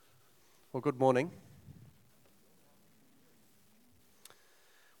Well, good morning.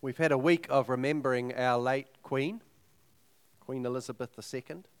 We've had a week of remembering our late Queen, Queen Elizabeth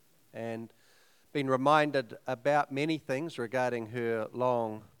II, and been reminded about many things regarding her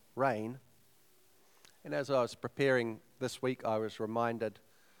long reign. And as I was preparing this week, I was reminded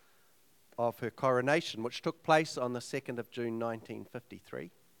of her coronation, which took place on the 2nd of June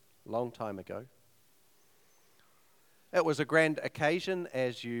 1953, a long time ago. It was a grand occasion,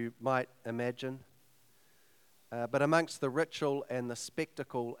 as you might imagine. But amongst the ritual and the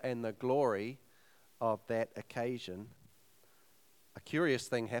spectacle and the glory of that occasion, a curious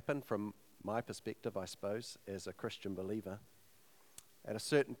thing happened from my perspective, I suppose, as a Christian believer. At a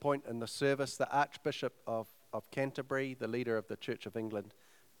certain point in the service, the Archbishop of Canterbury, the leader of the Church of England,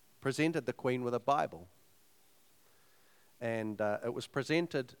 presented the Queen with a Bible. And it was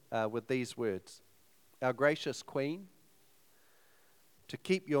presented with these words: "Our gracious Queen, to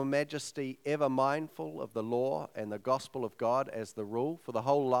keep your majesty ever mindful of the law and the gospel of God as the rule for the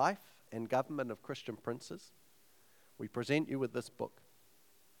whole life and government of Christian princes, we present you with this book,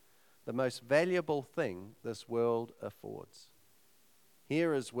 the most valuable thing this world affords.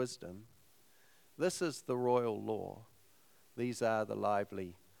 Here is wisdom. This is the royal law. These are the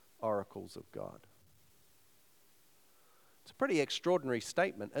lively oracles of God." It's a pretty extraordinary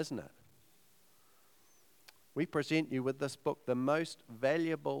statement, isn't it? We present you with this book, the most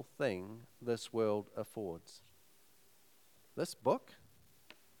valuable thing this world affords. This book,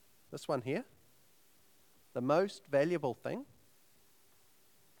 this one here, the most valuable thing.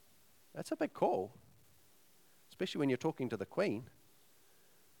 That's a big call, especially when you're talking to the Queen.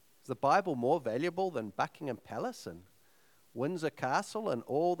 Is the Bible more valuable than Buckingham Palace and Windsor Castle and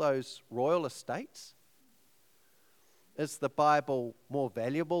all those royal estates? Is the Bible more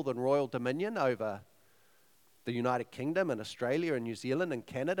valuable than royal dominion over the United Kingdom and Australia and New Zealand and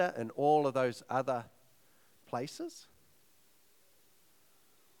Canada and all of those other places?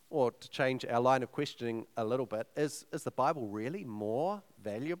 Or to change our line of questioning a little bit, is the Bible really more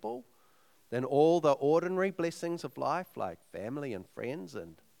valuable than all the ordinary blessings of life, like family and friends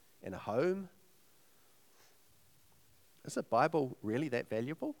and a home? Is the Bible really that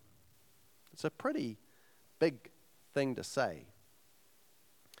valuable? It's a pretty big thing to say.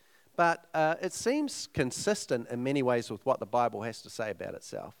 But it seems consistent in many ways with what the Bible has to say about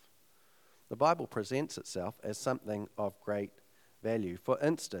itself. The Bible presents itself as something of great value. For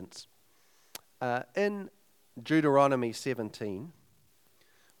instance, in Deuteronomy 17,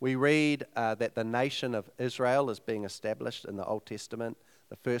 we read that the nation of Israel is being established in the Old Testament.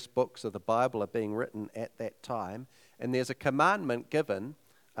 The first books of the Bible are being written at that time. And there's a commandment given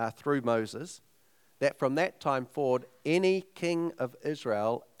through Moses that from that time forward, any king of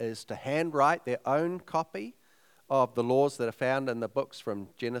Israel is to handwrite their own copy of the laws that are found in the books from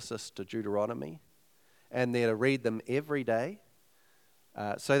Genesis to Deuteronomy, and they're to read them every day,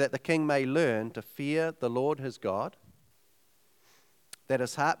 so that the king may learn to fear the Lord his God, that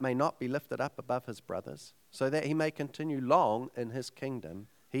his heart may not be lifted up above his brothers, so that he may continue long in his kingdom,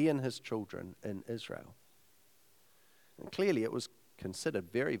 he and his children in Israel. And clearly it was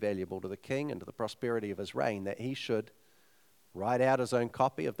considered very valuable to the king and to the prosperity of his reign that he should write out his own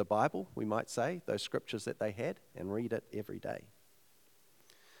copy of the Bible, we might say, those scriptures that they had, and read it every day.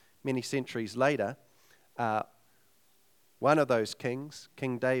 Many centuries later, one of those kings,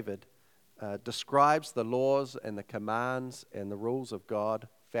 King David, describes the laws and the commands and the rules of God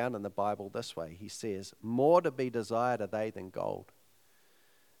found in the Bible this way. He says, "More to be desired are they than gold,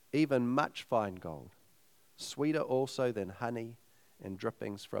 even much fine gold, sweeter also than honey and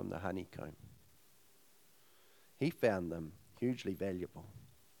drippings from the honeycomb." He found them hugely valuable.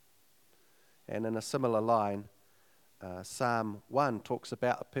 And in a similar line, Psalm 1 talks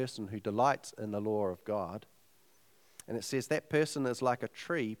about a person who delights in the law of God. And it says, "That person is like a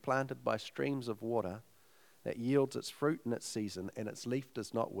tree planted by streams of water that yields its fruit in its season, and its leaf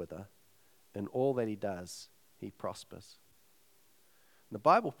does not wither. In all that he does, he prospers." The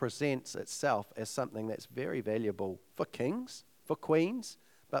Bible presents itself as something that's very valuable for kings, for queens,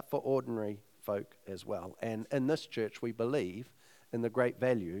 but for ordinary folk as well. And in this church, we believe in the great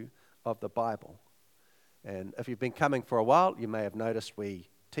value of the Bible. And if you've been coming for a while, you may have noticed we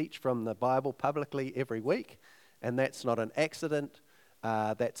teach from the Bible publicly every week, and that's not an accident.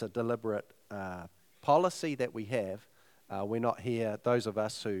 That's a deliberate policy that we have. We're not here, those of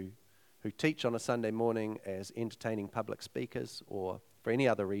us who teach on a Sunday morning, as entertaining public speakers or for any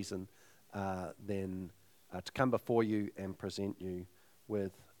other reason than to come before you and present you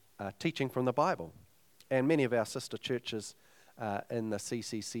with teaching from the Bible. And many of our sister churches in the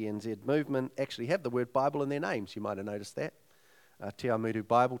CCCNZ movement actually have the word Bible in their names. You might have noticed that. Te Amutu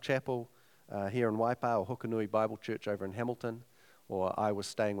Bible Chapel here in Waipa, or Hukanui Bible Church over in Hamilton, or I was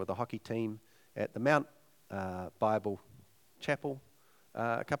staying with the hockey team at the Mount Bible Chapel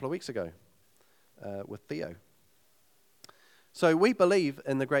a couple of weeks ago with Theo. So we believe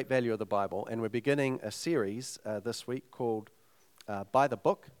in the great value of the Bible, and we're beginning a series this week called By the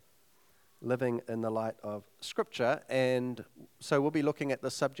Book, Living in the Light of Scripture. And so we'll be looking at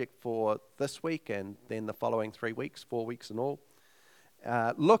this subject for this week and then the following 3 weeks, 4 weeks in all,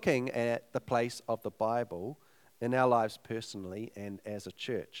 looking at the place of the Bible in our lives personally and as a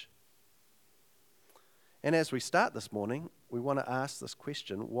church. And as we start this morning, we want to ask this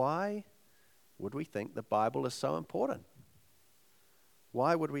question: why would we think the Bible is so important?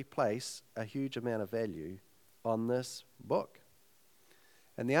 Why would we place a huge amount of value on this book?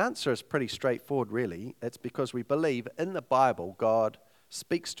 And the answer is pretty straightforward, really. It's because we believe in the Bible God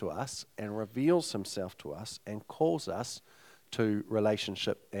speaks to us and reveals himself to us and calls us to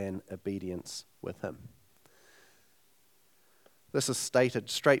relationship and obedience with him. This is stated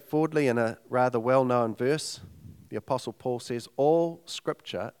straightforwardly in a rather well-known verse. The Apostle Paul says, all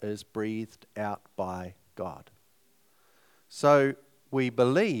Scripture is breathed out by God. So we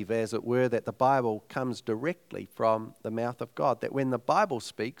believe, as it were, that the Bible comes directly from the mouth of God, that when the Bible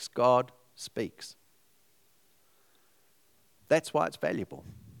speaks, God speaks. That's why it's valuable.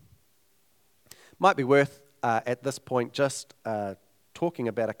 Might be worth, at this point, just talking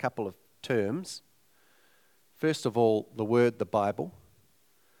about a couple of terms. First of all, the word, the Bible.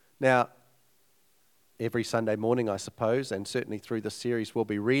 Now, every Sunday morning, I suppose, and certainly through this series, we'll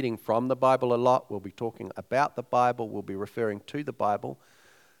be reading from the Bible a lot. We'll be talking about the Bible. We'll be referring to the Bible.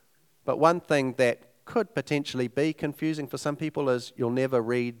 But one thing that could potentially be confusing for some people is you'll never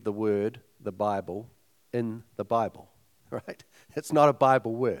read the word, the Bible, in the Bible, right? It's not a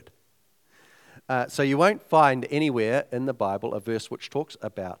Bible word. So you won't find anywhere in the Bible a verse which talks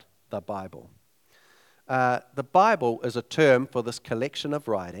about the Bible. The Bible is a term for this collection of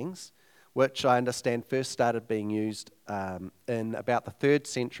writings, which I understand first started being used in about the 3rd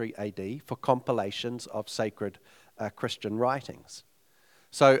century AD for compilations of sacred Christian writings.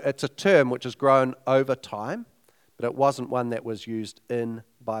 So it's a term which has grown over time, but it wasn't one that was used in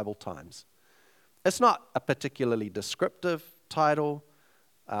Bible times. It's not a particularly descriptive title.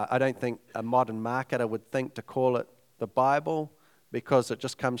 I don't think a modern marketer would think to call it the Bible, because it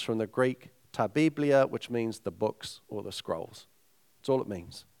just comes from the Greek ta biblia, which means the books or the scrolls. That's all it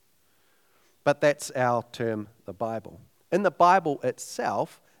means. But that's our term, the Bible. In the Bible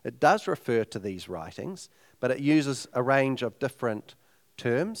itself, it does refer to these writings, but it uses a range of different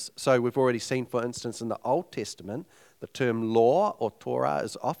terms. So we've already seen, for instance, in the Old Testament, the term law or Torah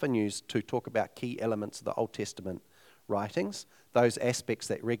is often used to talk about key elements of the Old Testament writings, those aspects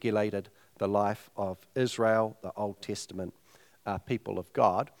that regulated the life of Israel, the Old Testament people of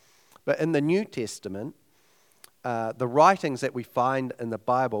God. But in the New Testament, the writings that we find in the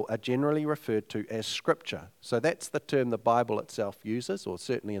Bible are generally referred to as Scripture. So that's the term the Bible itself uses, or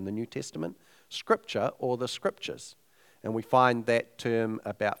certainly in the New Testament, Scripture or the Scriptures. And we find that term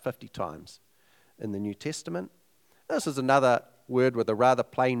about 50 times in the New Testament. This is another word with a rather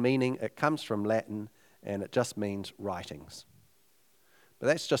plain meaning. It comes from Latin, and it just means writings. But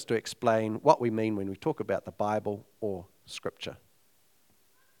that's just to explain what we mean when we talk about the Bible or Scripture.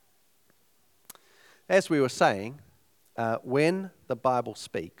 As we were saying, when the Bible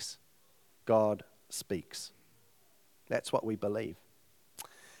speaks, God speaks. That's what we believe.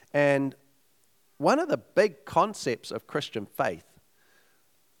 And one of the big concepts of Christian faith,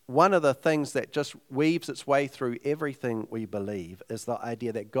 one of the things that just weaves its way through everything we believe, is the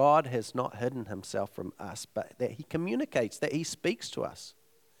idea that God has not hidden himself from us, but that he communicates, that he speaks to us.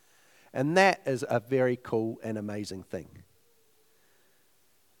 And that is a very cool and amazing thing.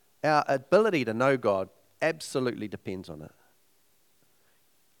 Our ability to know God absolutely depends on it.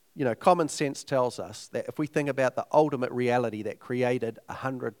 You know, common sense tells us that if we think about the ultimate reality that created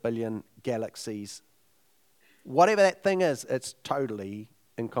 100 billion galaxies, whatever that thing is, it's totally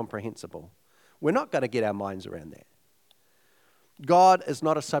incomprehensible. We're not going to get our minds around that. God is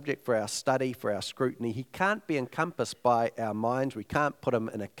not a subject for our study, for our scrutiny. He can't be encompassed by our minds. We can't put him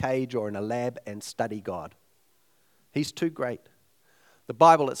in a cage or in a lab and study God. He's too great. The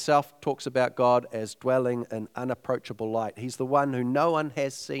Bible itself talks about God as dwelling in unapproachable light. He's the one who no one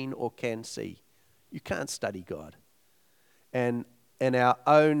has seen or can see. You can't study God. And in our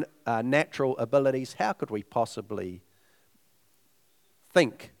own natural abilities, how could we possibly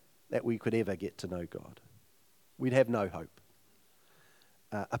think that we could ever get to know God? We'd have no hope.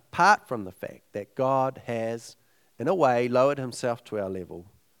 Apart from the fact that God has, in a way, lowered himself to our level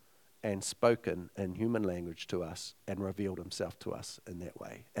and spoken in human language to us and revealed himself to us in that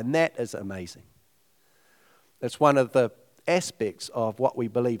way. And that is amazing. It's one of the aspects of what we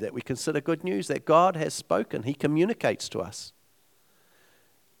believe that we consider good news, that God has spoken. He communicates to us.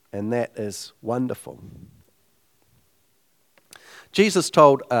 And that is wonderful. Jesus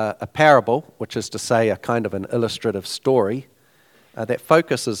told a parable, which is to say a kind of an illustrative story, that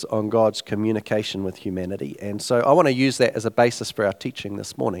focuses on God's communication with humanity. And so I want to use that as a basis for our teaching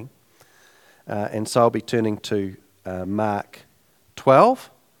this morning. And so I'll be turning to Mark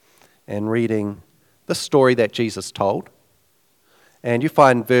 12 and reading the story that Jesus told. And you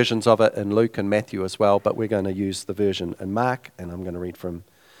find versions of it in Luke and Matthew as well, but we're going to use the version in Mark, and I'm going to read from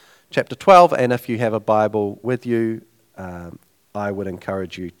chapter 12. And if you have a Bible with you, I would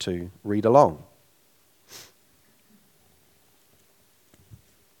encourage you to read along.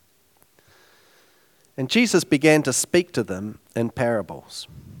 And Jesus began to speak to them in parables.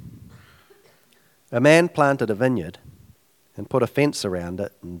 A man planted a vineyard and put a fence around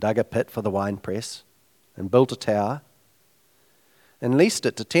it and dug a pit for the winepress and built a tower and leased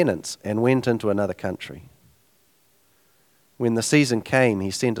it to tenants and went into another country. When the season came,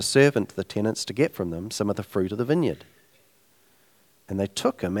 he sent a servant to the tenants to get from them some of the fruit of the vineyard. And they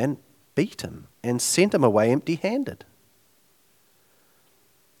took him and beat him and sent him away empty-handed.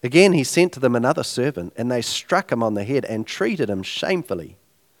 Again, he sent to them another servant, and they struck him on the head and treated him shamefully.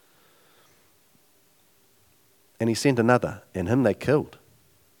 And he sent another, and him they killed.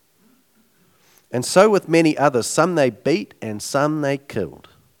 And so with many others, some they beat and some they killed.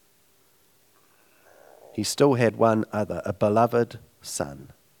 He still had one other, a beloved son.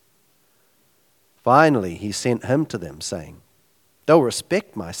 Finally, he sent him to them, saying, "They'll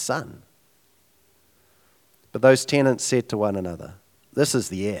respect my son." But those tenants said to one another, "This is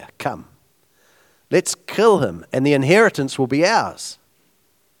the heir. Come, let's kill him, and the inheritance will be ours."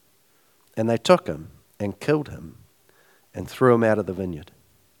 And they took him and killed him and threw him out of the vineyard.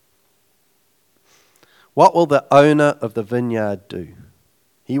 What will the owner of the vineyard do?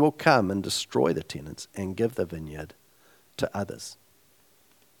 He will come and destroy the tenants and give the vineyard to others.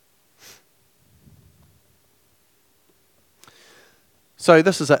 So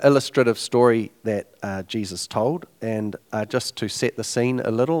this is an illustrative story that Jesus told, and just to set the scene a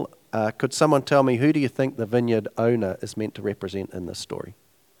little, could someone tell me, who do you think the vineyard owner is meant to represent in this story?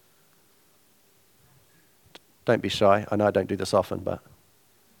 Don't be shy. I know I don't do this often, but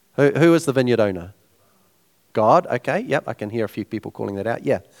who is the vineyard owner? God. Okay, yep, I can hear a few people calling that out.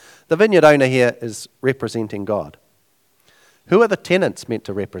 Yeah, the vineyard owner here is representing God. Who are the tenants meant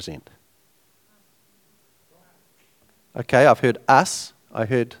to represent? Okay, I've heard us. I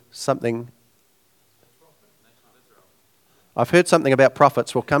heard something. I've heard something about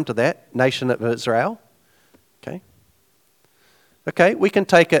prophets. We'll come to that. Nation of Israel. Okay. Okay, we can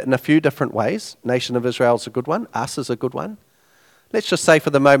take it in a few different ways. Nation of Israel is a good one. Us is a good one. Let's just say for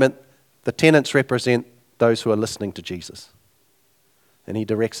the moment, the tenants represent those who are listening to Jesus. And he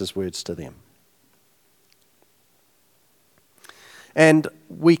directs his words to them. And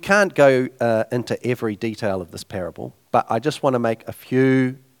we can't go into every detail of this parable, but I just want to make a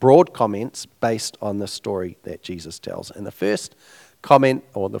few broad comments based on the story that Jesus tells. And the first comment,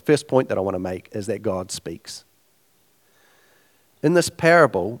 or the first point that I want to make, is that God speaks. In this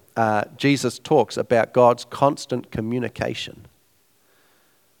parable, Jesus talks about God's constant communication.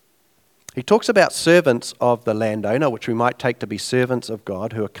 He talks about servants of the landowner, which we might take to be servants of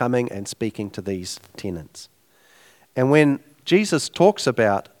God, who are coming and speaking to these tenants. And when Jesus talks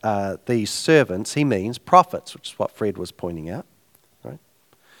about these servants, he means prophets, which is what Fred was pointing out. Right?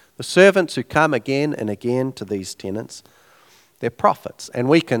 The servants who come again and again to these tenants, they're prophets. And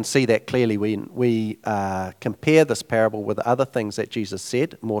we can see that clearly when we compare this parable with other things that Jesus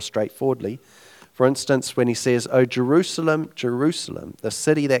said more straightforwardly. For instance, when he says, "O Jerusalem, Jerusalem, the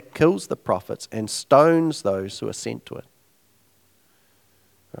city that kills the prophets and stones those who are sent to it."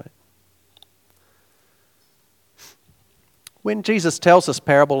 Right? When Jesus tells this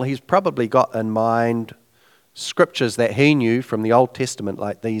parable, he's probably got in mind scriptures that he knew from the Old Testament,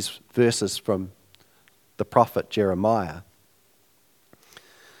 like these verses from the prophet Jeremiah,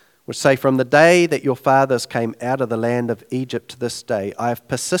 which say, "From the day that your fathers came out of the land of Egypt to this day, I have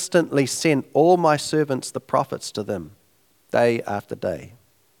persistently sent all my servants the prophets to them, day after day."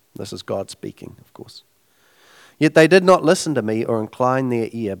 This is God speaking, of course. "Yet they did not listen to me or incline their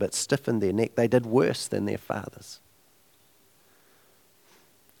ear, but stiffened their neck. They did worse than their fathers."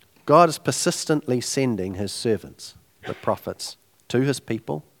 God is persistently sending his servants, the prophets, to his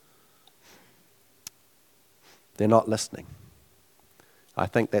people. They're not listening. I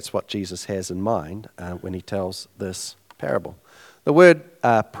think that's what Jesus has in mind when he tells this parable. The word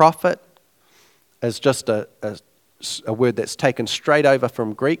prophet is just a word that's taken straight over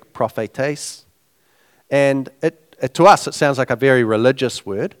from Greek, prophetes. And to us, it sounds like a very religious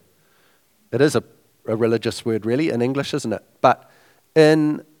word. It is a religious word, really, in English, isn't it? But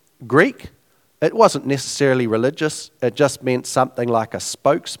in Greek, it wasn't necessarily religious. It just meant something like a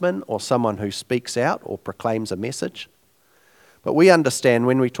spokesman or someone who speaks out or proclaims a message. But we understand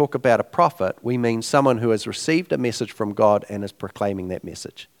when we talk about a prophet, we mean someone who has received a message from God and is proclaiming that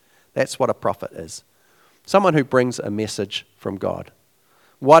message. That's what a prophet is. Someone who brings a message from God,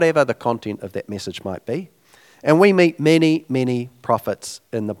 whatever the content of that message might be. And we meet many, many prophets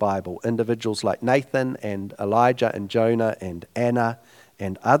in the Bible, individuals like Nathan and Elijah and Jonah and Anna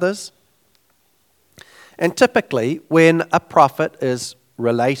and others. And typically, when a prophet is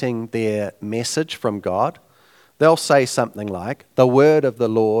relating their message from God, they'll say something like, "The word of the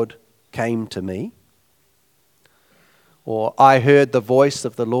Lord came to me," or "I heard the voice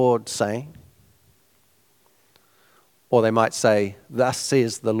of the Lord saying," or they might say, "Thus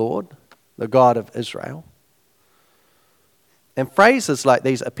says the Lord, the God of Israel." And phrases like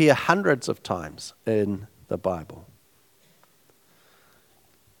these appear hundreds of times in the Bible.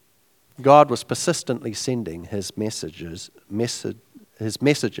 God was persistently sending his messages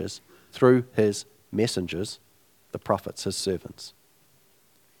through his messengers, the prophets, his servants.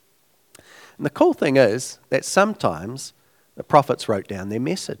 And the cool thing is that sometimes the prophets wrote down their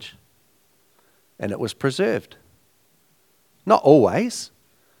message and it was preserved. Not always.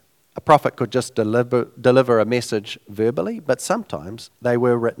 A prophet could just deliver a message verbally, but sometimes they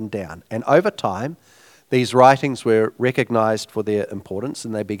were written down. And over time, these writings were recognized for their importance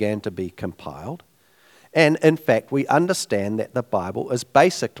and they began to be compiled. And in fact, we understand that the Bible is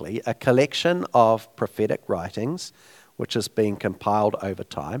basically a collection of prophetic writings which is being compiled over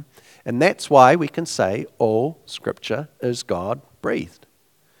time. And that's why we can say all Scripture is God-breathed,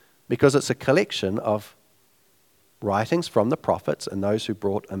 because it's a collection of writings from the prophets and those who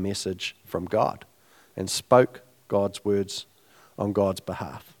brought a message from God and spoke God's words on God's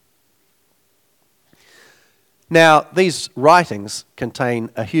behalf. Now, these writings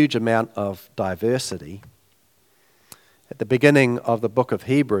contain a huge amount of diversity. At the beginning of the book of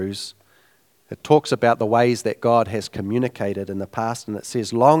Hebrews, it talks about the ways that God has communicated in the past, and it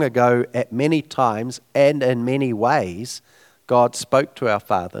says, "Long ago, at many times and in many ways, God spoke to our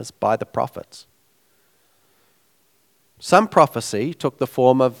fathers by the prophets." Some prophecy took the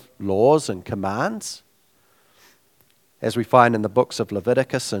form of laws and commands, as we find in the books of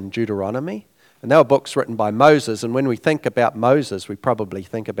Leviticus and Deuteronomy. And they were books written by Moses, and when we think about Moses, we probably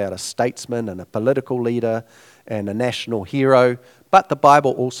think about a statesman and a political leader and a national hero, but the Bible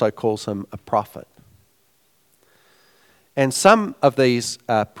also calls him a prophet. And some of these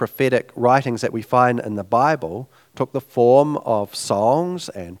prophetic writings that we find in the Bible took the form of songs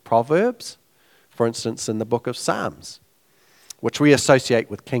and proverbs, for instance, in the book of Psalms, which we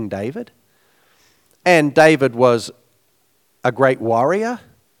associate with King David. And David was a great warrior,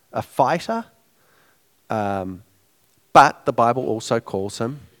 a fighter, but the Bible also calls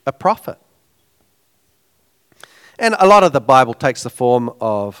him a prophet. And a lot of the Bible takes the form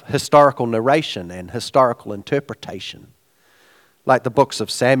of historical narration and historical interpretation, like the books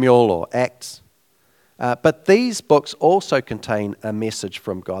of Samuel or Acts. But these books also contain a message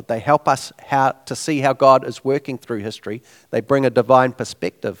from God. They help us to see how God is working through history. They bring a divine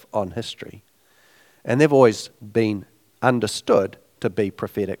perspective on history. And they've always been understood to be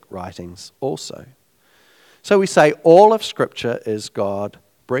prophetic writings also. So we say all of Scripture is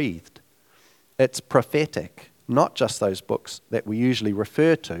God-breathed. It's prophetic, not just those books that we usually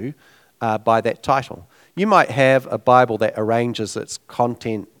refer to by that title. You might have a Bible that arranges its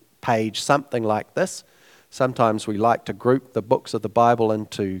content page something like this. Sometimes we like to group the books of the Bible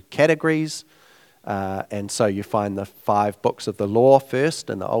into categories. And so you find the 5 books of the law first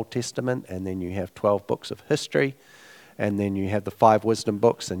in the Old Testament, and then you have 12 books of history, and then you have the 5 wisdom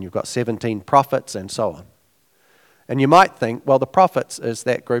books, and you've got 17 prophets, and so on. And you might think, well, the prophets is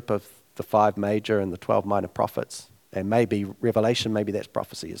that group of the 5 major and the 12 minor prophets, and maybe Revelation, maybe that's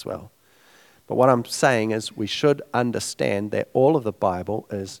prophecy as well. But what I'm saying is we should understand that all of the Bible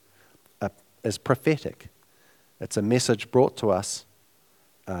is prophetic. It's a message brought to us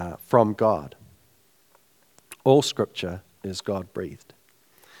from God. All Scripture is God-breathed.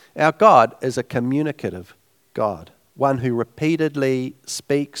 Our God is a communicative God, one who repeatedly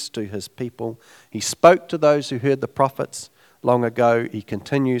speaks to his people. He spoke to those who heard the prophets long ago. He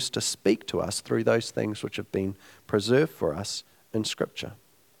continues to speak to us through those things which have been preserved for us in Scripture.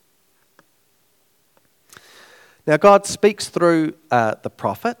 Now, God speaks through the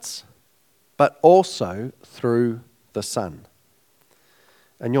prophets, but also through the Son.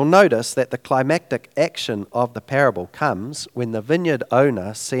 And you'll notice that the climactic action of the parable comes when the vineyard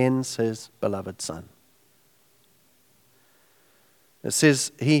owner sends his beloved son. It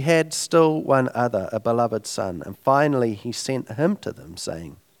says, he had still one other, a beloved son, and finally he sent him to them,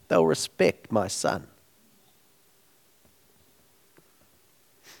 saying, they'll respect my son.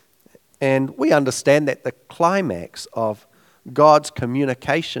 And we understand that the climax of God's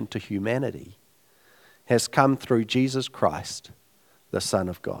communication to humanity has come through Jesus Christ, the Son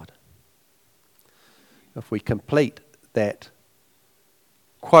of God. If we complete that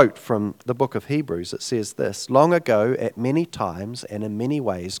quote from the book of Hebrews, it says this, long ago, at many times and in many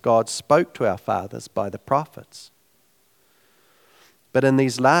ways, God spoke to our fathers by the prophets. But in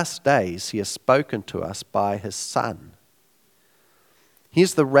these last days, he has spoken to us by his Son.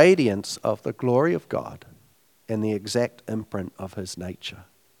 He's the radiance of the glory of God and the exact imprint of his nature.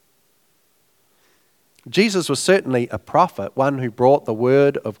 Jesus was certainly a prophet, one who brought the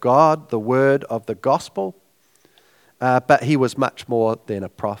word of God, the word of the gospel, but he was much more than a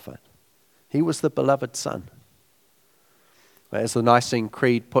prophet. He was the beloved Son. As the Nicene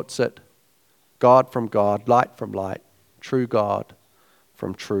Creed puts it, God from God, light from light, true God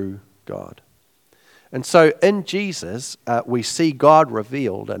from true God. And so in Jesus, we see God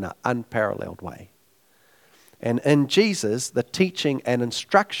revealed in an unparalleled way. And in Jesus, the teaching and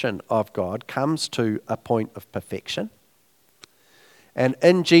instruction of God comes to a point of perfection. And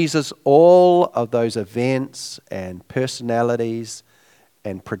in Jesus, all of those events and personalities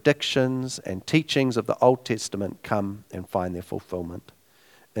and predictions and teachings of the Old Testament come and find their fulfillment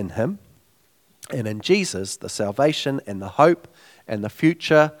in him. And in Jesus, the salvation and the hope and the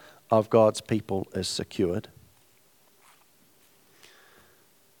future of God's people is secured.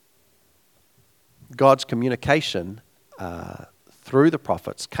 God's communication through the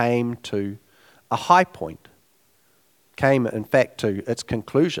prophets came to a high point, came in fact to its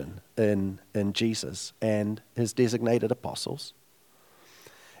conclusion in Jesus and his designated apostles.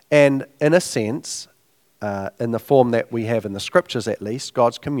 And in a sense, in the form that we have in the scriptures at least,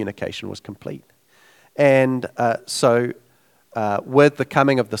 God's communication was complete. And so with the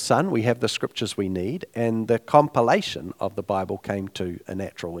coming of the Son, we have the scriptures we need, and the compilation of the Bible came to a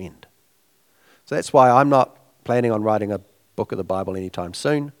natural end. So that's why I'm not planning on writing a book of the Bible anytime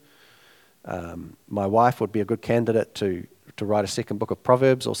soon. My wife would be a good candidate to write a second book of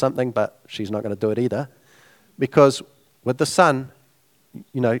Proverbs or something, but she's not going to do it either. Because with the Son,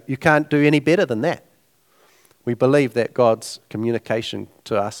 you can't do any better than that. We believe that God's communication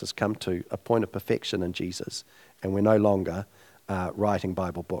to us has come to a point of perfection in Jesus, and we're no longer writing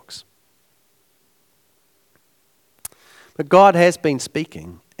Bible books. But God has been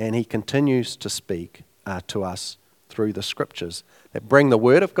speaking, and he continues to speak to us through the scriptures that bring the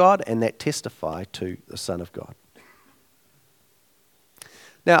word of God and that testify to the Son of God.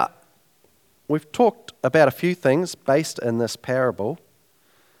 Now, we've talked about a few things based in this parable,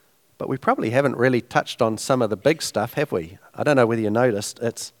 but we probably haven't really touched on some of the big stuff, have we? I don't know whether you noticed.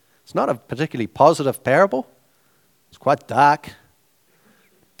 It's not a particularly positive parable. It's quite dark.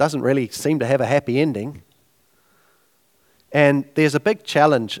 Doesn't really seem to have a happy ending. And there's a big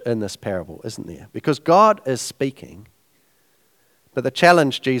challenge in this parable, isn't there? Because God is speaking, but the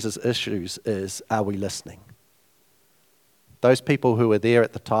challenge Jesus issues is, are we listening? Those people who were there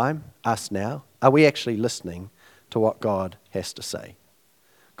at the time, us now, are we actually listening to what God has to say?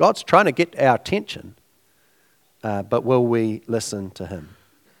 God's trying to get our attention, but will we listen to him?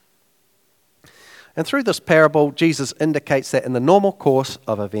 And through this parable, Jesus indicates that in the normal course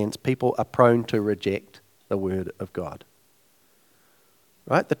of events, people are prone to reject the word of God.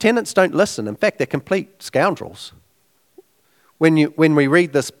 Right? The tenants don't listen. In fact, they're complete scoundrels. When we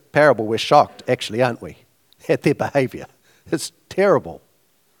read this parable, we're shocked, actually, aren't we, at their behavior. It's terrible.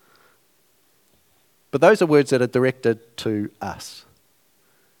 But those are words that are directed to us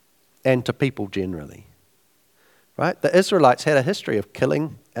and to people generally. Right? The Israelites had a history of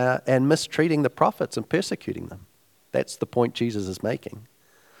killing and mistreating the prophets and persecuting them. That's the point Jesus is making.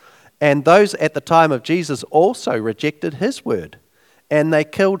 And those at the time of Jesus also rejected his word, and they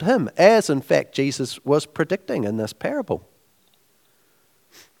killed him, as in fact Jesus was predicting in this parable.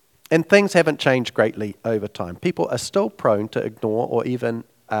 And things haven't changed greatly over time. People are still prone to ignore or even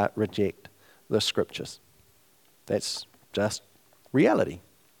reject the scriptures. That's just reality.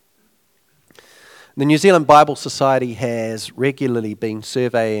 The New Zealand Bible Society has regularly been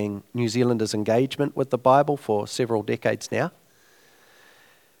surveying New Zealanders' engagement with the Bible for several decades now.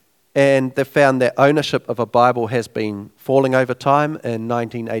 And they've found that ownership of a Bible has been falling over time. In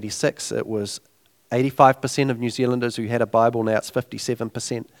 1986, it was 85% of New Zealanders who had a Bible. Now it's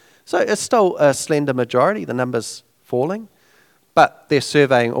 57%. So it's still a slender majority. The number's falling. But their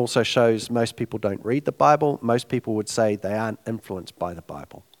surveying also shows most people don't read the Bible. Most people would say they aren't influenced by the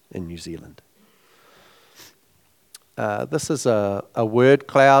Bible in New Zealand. This is a word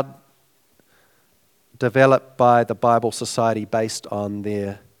cloud developed by the Bible Society based on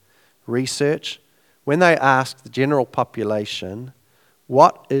their research. When they asked the general population,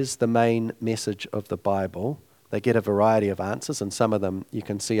 what is the main message of the Bible, they get a variety of answers, and some of them you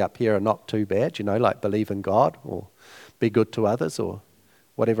can see up here are not too bad, like believe in God or be good to others or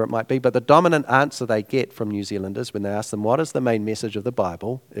whatever it might be. But the dominant answer they get from New Zealanders when they ask them what is the main message of the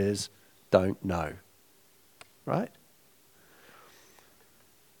Bible is don't know. Right?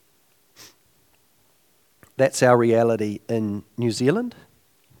 That's our reality in New Zealand.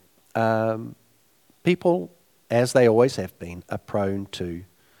 People, as they always have been, are prone to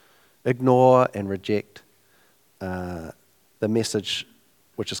ignore and reject the message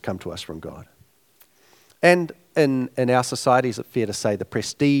which has come to us from God. And in our society, is it fair to say the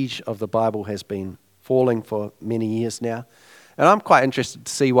prestige of the Bible has been falling for many years now? And I'm quite interested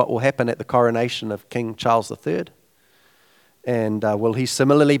to see what will happen at the coronation of King Charles III. And will he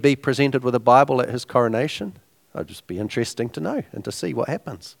similarly be presented with a Bible at his coronation? It'll just be interesting to know and to see what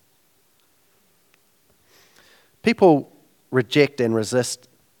happens. People reject and resist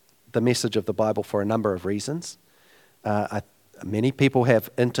the message of the Bible for a number of reasons. Many people have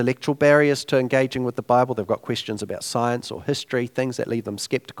intellectual barriers to engaging with the Bible. They've got questions about science or history, things that leave them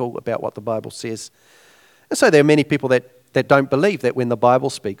skeptical about what the Bible says. And so there are many people that don't believe that when the Bible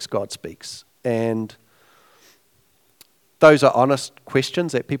speaks, God speaks. And those are honest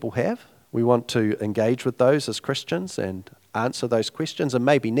questions that people have. We want to engage with those as Christians and answer those questions. And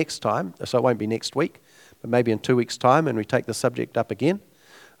maybe next time, so it won't be next week, but maybe in 2 weeks' time, when we take the subject up again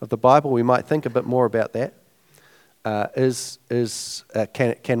of the Bible, we might think a bit more about that.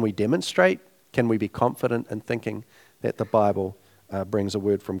 Can we demonstrate? Can we be confident in thinking that the Bible brings a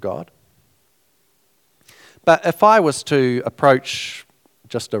word from God? But if I was to approach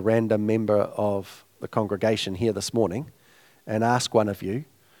just a random member of the congregation here this morning and ask one of you,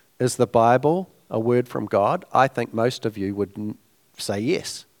 is the Bible a word from God? I think most of you would say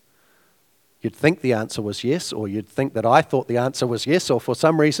yes. You'd think the answer was yes, or you'd think that I thought the answer was yes, or for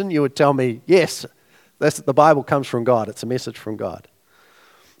some reason you would tell me, yes, the Bible comes from God. It's a message from God.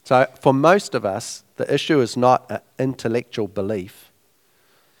 So for most of us, the issue is not an intellectual belief,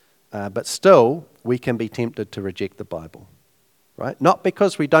 but still we can be tempted to reject the Bible, right? Not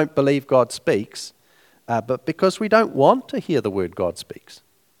because we don't believe God speaks, but because we don't want to hear the word God speaks.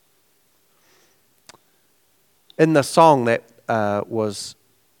 In the song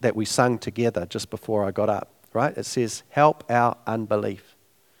that we sung together just before I got up, right? It says, help our unbelief.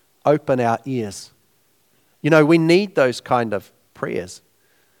 Open our ears. We need those kind of prayers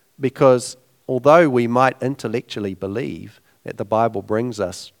because although we might intellectually believe that the Bible brings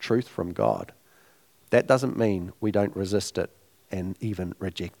us truth from God, that doesn't mean we don't resist it and even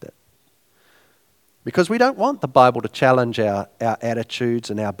reject it. Because we don't want the Bible to challenge our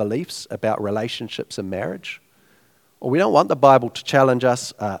attitudes and our beliefs about relationships and marriage. Or we don't want the Bible to challenge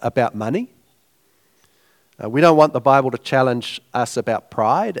us about money. We don't want the Bible to challenge us about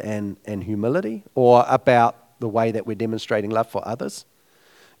pride and humility or about the way that we're demonstrating love for others.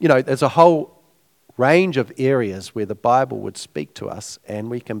 There's a whole range of areas where the Bible would speak to us and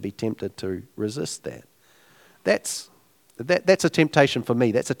we can be tempted to resist that. That's a temptation for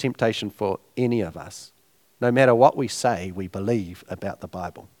me. That's a temptation for any of us. No matter what we say, we believe about the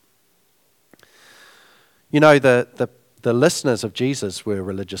Bible. The listeners of Jesus were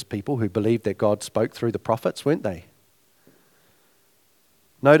religious people who believed that God spoke through the prophets, weren't they?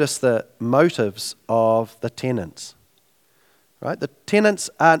 Notice the motives of the tenants. Right? The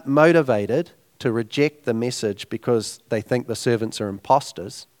tenants aren't motivated to reject the message because they think the servants are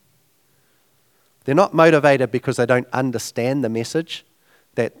imposters. They're not motivated because they don't understand the message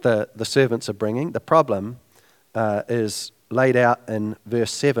that the servants are bringing. The problem is laid out in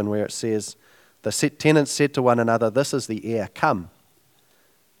verse 7 where it says, the tenants said to one another, this is the heir, come,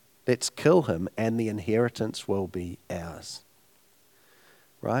 let's kill him and the inheritance will be ours.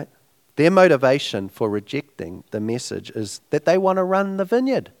 Right? Their motivation for rejecting the message is that they want to run the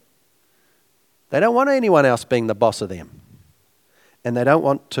vineyard. They don't want anyone else being the boss of them. And they don't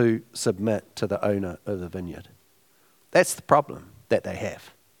want to submit to the owner of the vineyard. That's the problem that they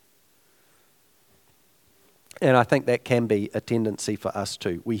have. And I think that can be a tendency for us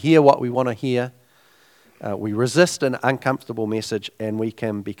too. We hear what we want to hear. We resist an uncomfortable message and we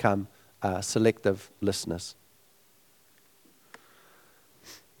can become selective listeners.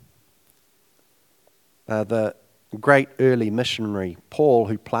 great early missionary, Paul,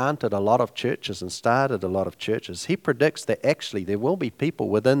 who planted a lot of churches and started a lot of churches, he predicts that actually there will be people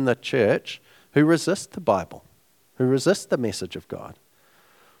within the church who resist the Bible, who resist the message of God.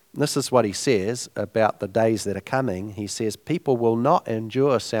 This is what he says about the days that are coming. He says, people will not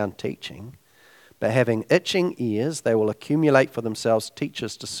endure sound teaching, but having itching ears, they will accumulate for themselves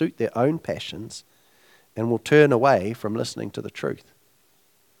teachers to suit their own passions and will turn away from listening to the truth.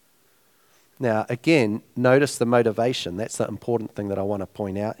 Now, again, notice the motivation. That's the important thing that I want to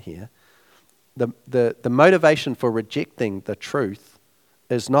point out here. The motivation for rejecting the truth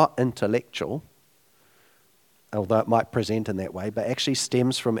is not intellectual, although it might present in that way, but actually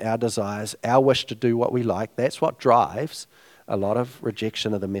stems from our desires, our wish to do what we like. That's what drives a lot of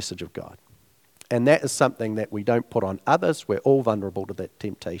rejection of the message of God. And that is something that we don't put on others. We're all vulnerable to that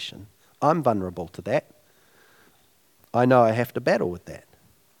temptation. I'm vulnerable to that. I know I have to battle with that.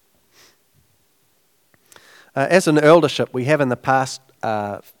 As an eldership, we have in the past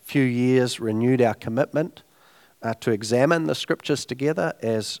few years renewed our commitment to examine the scriptures together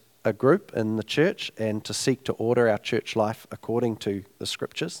as a group in the church and to seek to order our church life according to the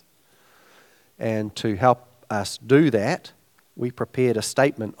scriptures. And to help us do that, we prepared a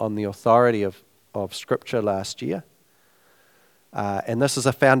statement on the authority of scripture last year. And this is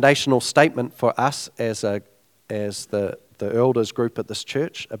a foundational statement for us as the elders group at this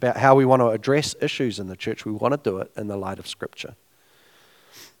church about how we want to address issues in the church. We want to do it in the light of scripture.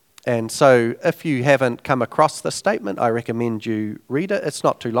 And so if you haven't come across this statement, I recommend you read it. It's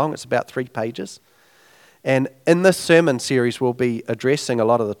not too long. It's about 3 pages. And in this sermon series, we'll be addressing a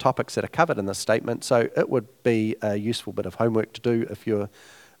lot of the topics that are covered in this statement. So it would be a useful bit of homework to do if you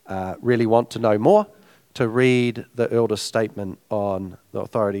really want to know more, to read the elders' statement on the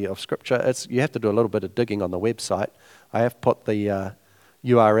authority of Scripture. You have to do a little bit of digging on the website. I have put the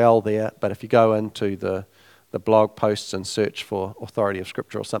URL there, but if you go into the blog posts and search for authority of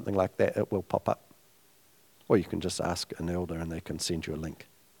Scripture or something like that, it will pop up. Or you can just ask an elder and they can send you a link.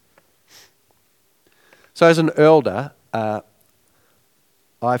 So as an elder,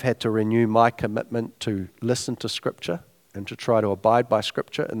 I've had to renew my commitment to listen to Scripture and to try to abide by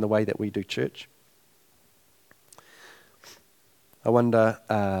Scripture in the way that we do church. I wonder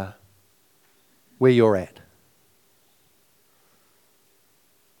where you're at.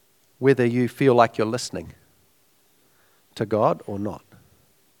 Whether you feel like you're listening to God or not.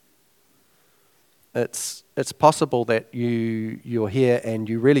 It's possible that you're here and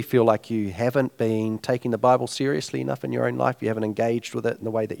you really feel like you haven't been taking the Bible seriously enough in your own life. You haven't engaged with it in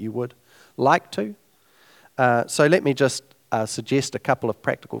the way that you would like to. So let me just suggest a couple of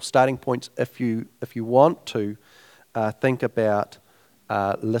practical starting points if you want to think about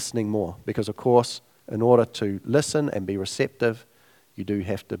listening more. Because of course, in order to listen and be receptive, you do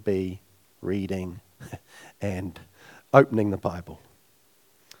have to be reading and opening the Bible.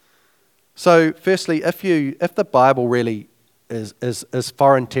 So firstly, if the Bible really is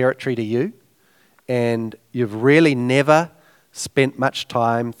foreign territory to you and you've really never spent much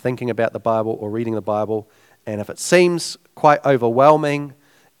time thinking about the Bible or reading the Bible, and if it seems quite overwhelming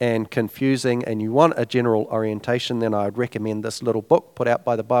and confusing and you want a general orientation, then I would recommend this little book put out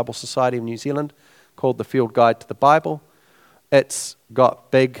by the Bible Society of New Zealand called The Field Guide to the Bible. It's got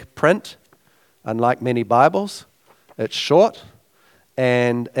big print, unlike many Bibles. It's short,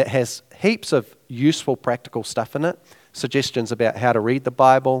 and it has heaps of useful practical stuff in it. Suggestions about how to read the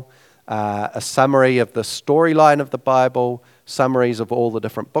Bible, a summary of the storyline of the Bible, summaries of all the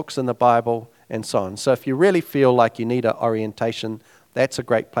different books in the Bible, and so on. So if you really feel like you need an orientation, that's a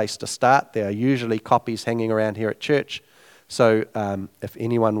great place to start. There are usually copies hanging around here at church. So if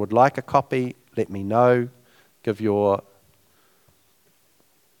anyone would like a copy, let me know. Give your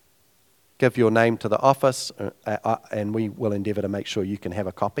name to the office, and we will endeavour to make sure you can have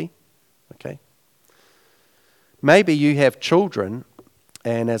a copy. Okay. Maybe you have children,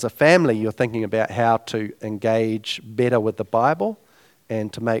 and as a family you're thinking about how to engage better with the Bible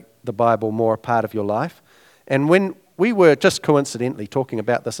and to make the Bible more a part of your life. And when we were just coincidentally talking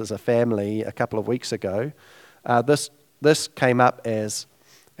about this as a family a couple of weeks ago, this came up as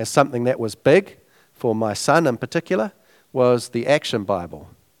something that was big for my son in particular, was the Action Bible.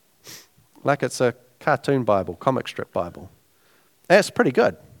 Like it's a cartoon Bible, comic strip Bible. That's pretty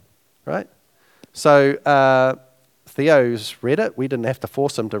good, right? So Theo's read it. We didn't have to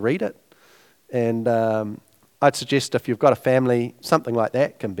force him to read it. And I'd suggest if you've got a family, something like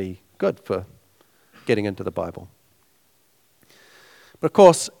that can be good for getting into the Bible. But of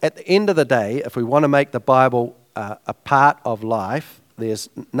course, at the end of the day, if we want to make the Bible a part of life, there's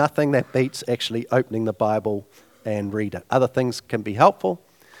nothing that beats actually opening the Bible and read it. Other things can be helpful,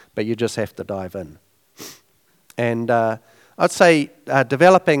 but you just have to dive in. And I'd say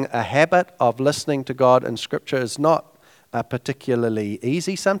developing a habit of listening to God in Scripture is not particularly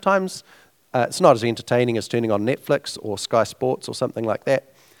easy. Sometimes it's not as entertaining as turning on Netflix or Sky Sports or something like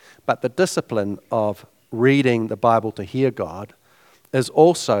that. But the discipline of reading the Bible to hear God is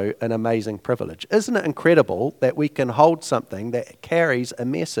also an amazing privilege. Isn't it incredible that we can hold something that carries a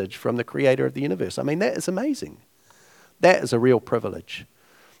message from the Creator of the universe? I mean, that is amazing. That is a real privilege.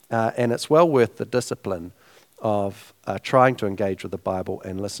 And it's well worth the discipline of trying to engage with the Bible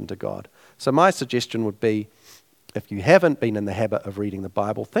and listen to God. So my suggestion would be, if you haven't been in the habit of reading the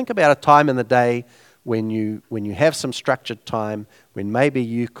Bible, think about a time in the day when you have some structured time, when maybe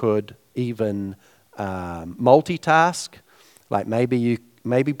you could even multitask, like maybe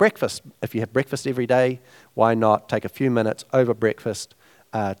breakfast. If you have breakfast every day, why not take a few minutes over breakfast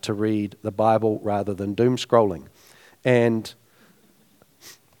to read the Bible rather than doom scrolling? And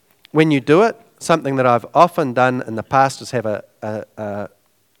when you do it, something that I've often done in the past is have a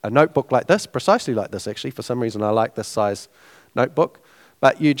notebook like this, precisely like this actually. For some reason I like this size notebook.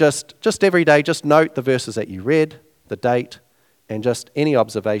 But you just every day, just note the verses that you read, the date, and just any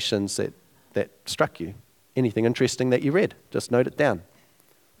observations that struck you. Anything interesting that you read, just note it down.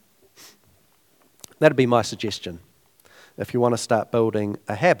 That'd be my suggestion. If you want to start building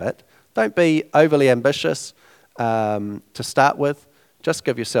a habit, don't be overly ambitious to start with. Just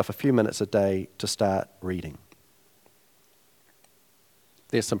give yourself a few minutes a day to start reading.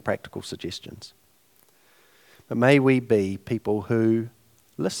 There's some practical suggestions. But may we be people who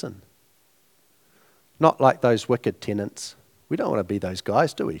listen. Not like those wicked tenants. We don't want to be those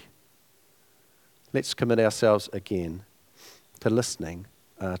guys, do we? Let's commit ourselves again to listening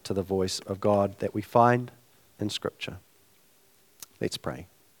to the voice of God that we find in Scripture. Let's pray.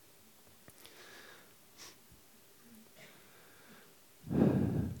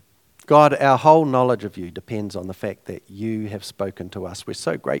 God, our whole knowledge of you depends on the fact that you have spoken to us. We're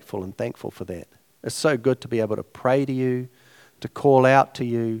so grateful and thankful for that. It's so good to be able to pray to you, to call out to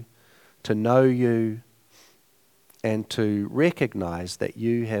you, to know you, and to recognize that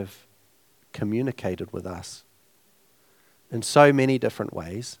you have communicated with us in so many different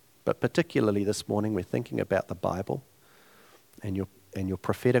ways. But particularly this morning, we're thinking about the Bible and your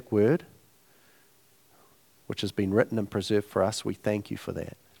prophetic word, which has been written and preserved for us. We thank you for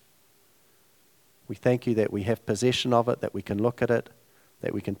that. We thank you that we have possession of it, that we can look at it,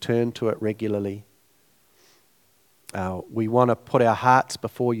 that we can turn to it regularly. We want to put our hearts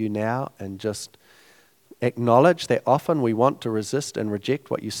before you now and just acknowledge that often we want to resist and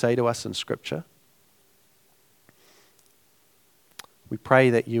reject what you say to us in Scripture. We pray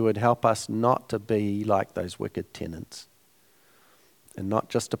that you would help us not to be like those wicked tenants and not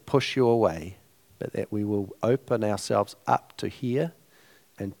just to push you away, but that we will open ourselves up to hear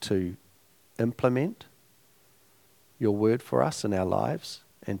and to implement your word for us in our lives,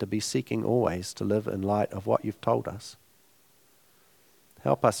 and to be seeking always to live in light of what you've told us.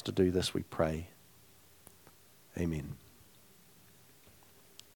 Help us to do this, we pray. Amen.